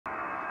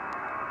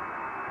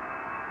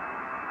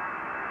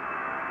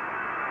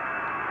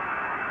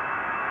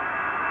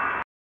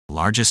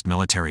largest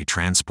military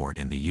transport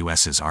in the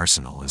US's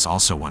arsenal is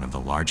also one of the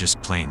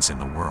largest planes in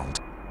the world,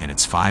 and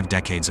its 5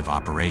 decades of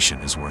operation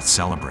is worth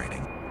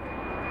celebrating.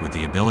 With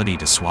the ability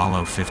to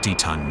swallow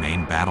 50-ton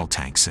main battle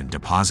tanks and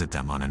deposit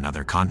them on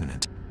another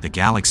continent, the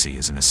Galaxy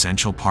is an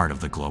essential part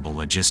of the global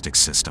logistics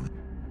system.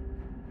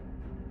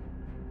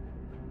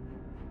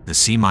 The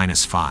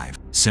C-5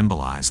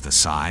 symbolize the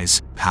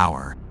size,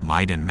 power,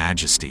 might and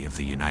majesty of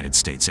the United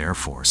States Air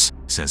Force,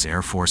 says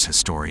Air Force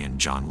historian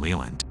John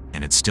Leland,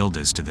 and it still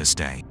does to this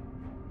day.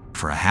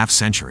 For a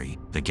half-century,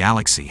 the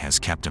Galaxy has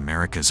kept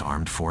America's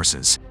armed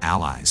forces,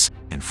 allies,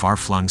 and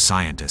far-flung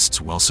scientists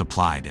well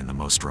supplied in the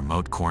most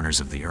remote corners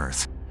of the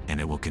Earth,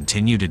 and it will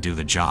continue to do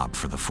the job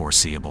for the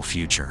foreseeable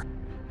future.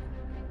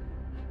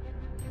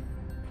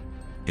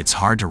 It's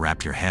hard to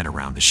wrap your head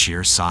around the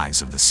sheer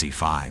size of the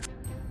C-5.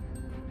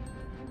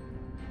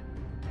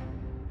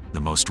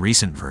 The most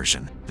recent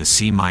version, the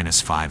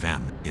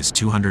C-5M, is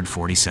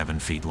 247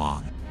 feet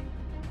long.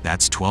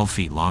 That's 12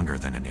 feet longer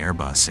than an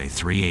Airbus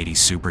A380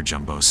 Super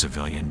Jumbo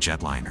civilian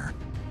jetliner.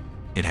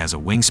 It has a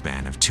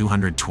wingspan of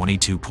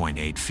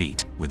 222.8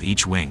 feet, with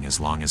each wing as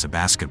long as a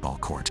basketball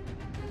court.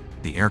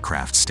 The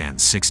aircraft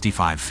stands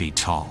 65 feet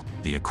tall,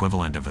 the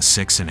equivalent of a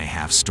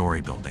 6.5-story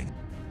building.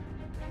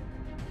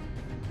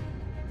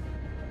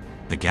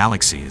 The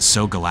Galaxy is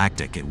so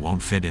galactic it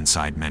won't fit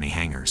inside many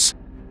hangars.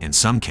 In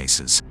some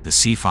cases, the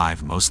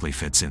C-5 mostly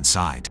fits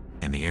inside,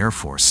 and the Air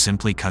Force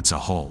simply cuts a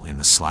hole in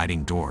the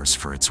sliding doors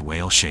for its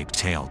whale-shaped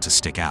tail to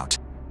stick out.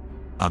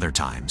 Other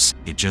times,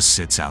 it just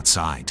sits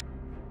outside.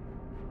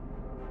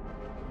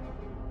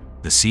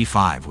 The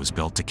C-5 was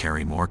built to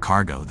carry more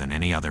cargo than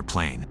any other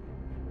plane.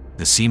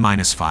 The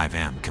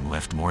C-5M can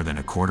lift more than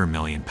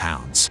 250,000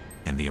 pounds,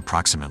 and the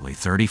approximately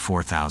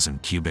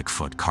 34,000 cubic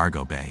foot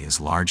cargo bay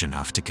is large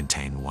enough to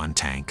contain 1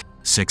 tank,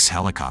 6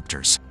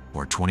 helicopters,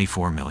 or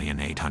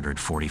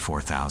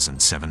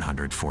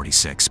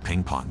 24,844,746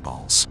 ping-pong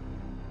balls.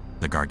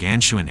 The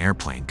gargantuan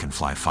airplane can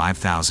fly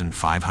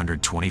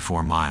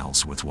 5,524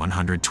 miles with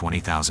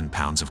 120,000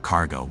 pounds of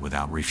cargo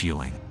without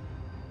refueling.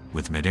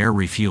 With mid-air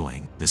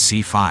refueling, the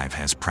C-5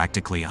 has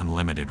practically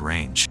unlimited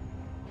range.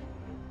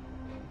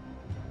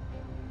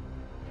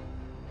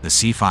 The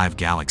C-5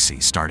 Galaxy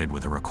started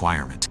with a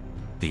requirement.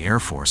 The Air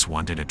Force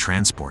wanted a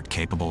transport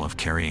capable of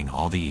carrying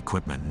all the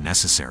equipment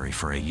necessary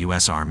for a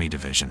U.S. Army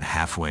division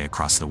halfway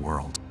across the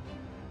world.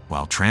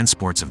 While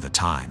transports of the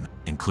time,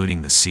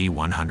 including the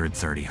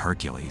C-130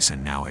 Hercules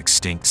and now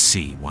extinct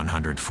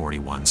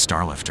C-141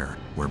 Starlifter,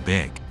 were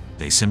big,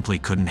 they simply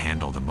couldn't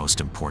handle the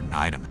most important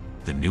item,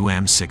 the new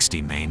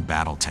M60 main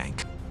battle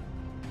tank.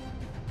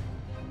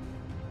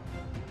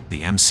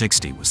 The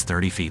M60 was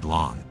 30 feet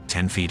long,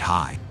 10 feet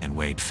high, and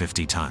weighed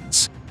 50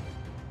 tons.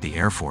 The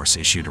Air Force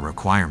issued a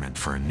requirement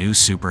for a new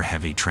super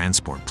heavy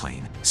transport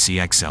plane,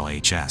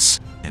 CXLHS,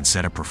 and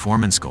set a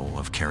performance goal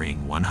of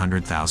carrying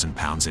 100,000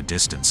 pounds a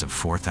distance of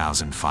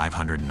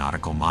 4,500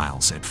 nautical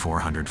miles at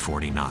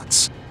 440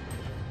 knots.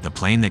 The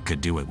plane that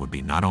could do it would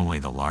be not only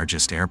the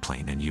largest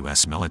airplane in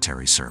U.S.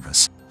 military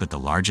service, but the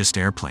largest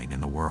airplane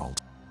in the world.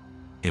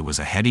 It was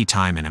a heady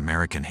time in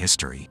American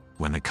history,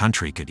 when the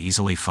country could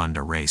easily fund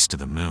a race to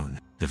the moon,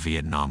 the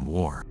Vietnam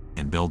War,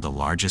 and build the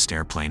largest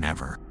airplane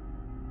ever.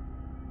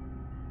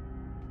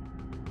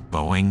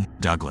 Boeing,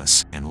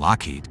 Douglas, and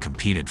Lockheed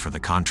competed for the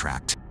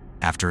contract.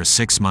 After a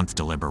 6-month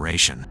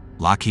deliberation,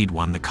 Lockheed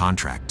won the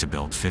contract to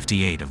build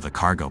 58 of the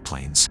cargo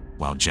planes,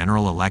 while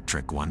General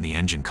Electric won the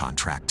engine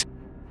contract.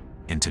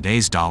 In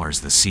today's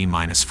dollars, the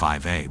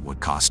C-5A would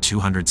cost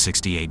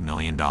 $268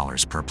 million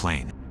per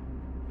plane.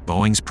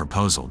 Boeing's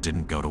proposal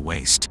didn't go to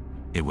waste.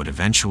 It would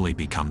eventually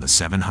become the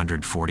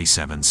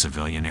 747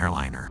 civilian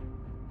airliner.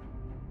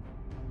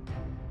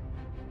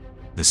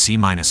 The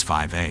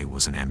C-5A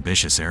was an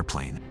ambitious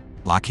airplane.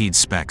 Lockheed's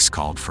specs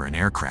called for an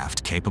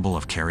aircraft capable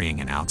of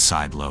carrying an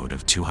outside load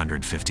of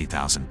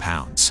 250,000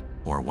 pounds,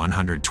 or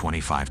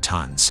 125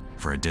 tons,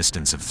 for a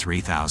distance of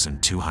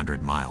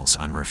 3,200 miles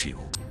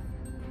unrefueled.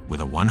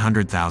 With a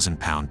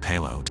 100,000-pound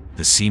payload,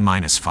 the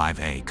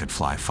C-5A could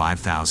fly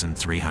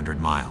 5,300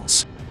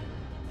 miles.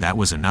 That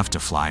was enough to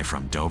fly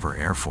from Dover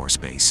Air Force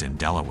Base in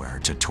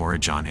Delaware to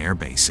Torrejon Air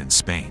Base in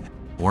Spain,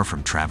 or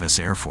from Travis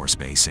Air Force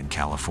Base in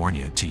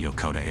California to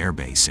Yokota Air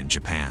Base in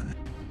Japan.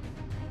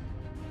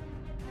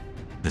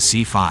 The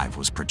C-5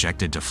 was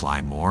projected to fly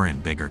more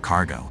and bigger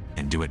cargo,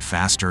 and do it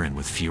faster and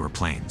with fewer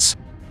planes.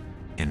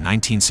 In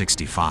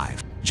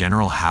 1965,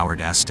 General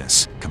Howard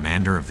Estes,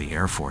 commander of the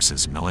Air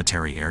Force's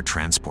Military Air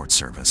Transport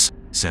Service,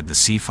 said the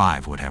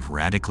C-5 would have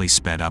radically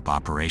sped up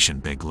Operation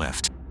Big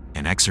Lift,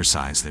 an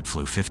exercise that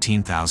flew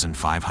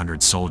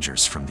 15,500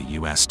 soldiers from the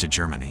U.S. to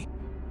Germany.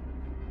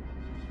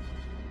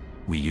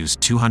 We used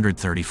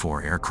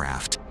 234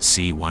 aircraft,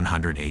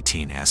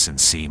 C-118S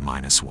and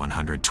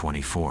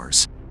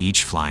C-124s,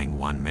 each flying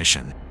 1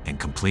 mission, and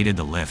completed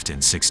the lift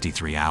in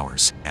 63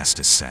 hours,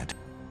 Estes said.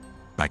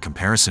 By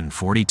comparison,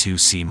 42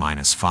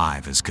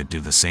 C-5s could do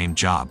the same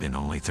job in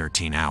only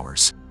 13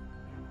 hours.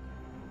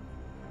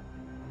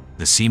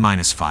 The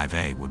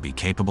C-5A would be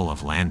capable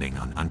of landing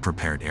on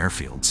unprepared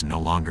airfields no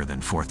longer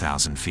than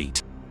 4,000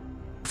 feet.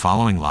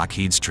 Following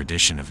Lockheed's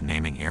tradition of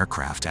naming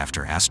aircraft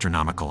after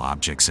astronomical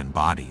objects and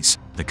bodies,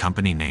 the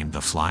company named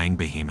the flying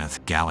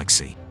behemoth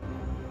Galaxy.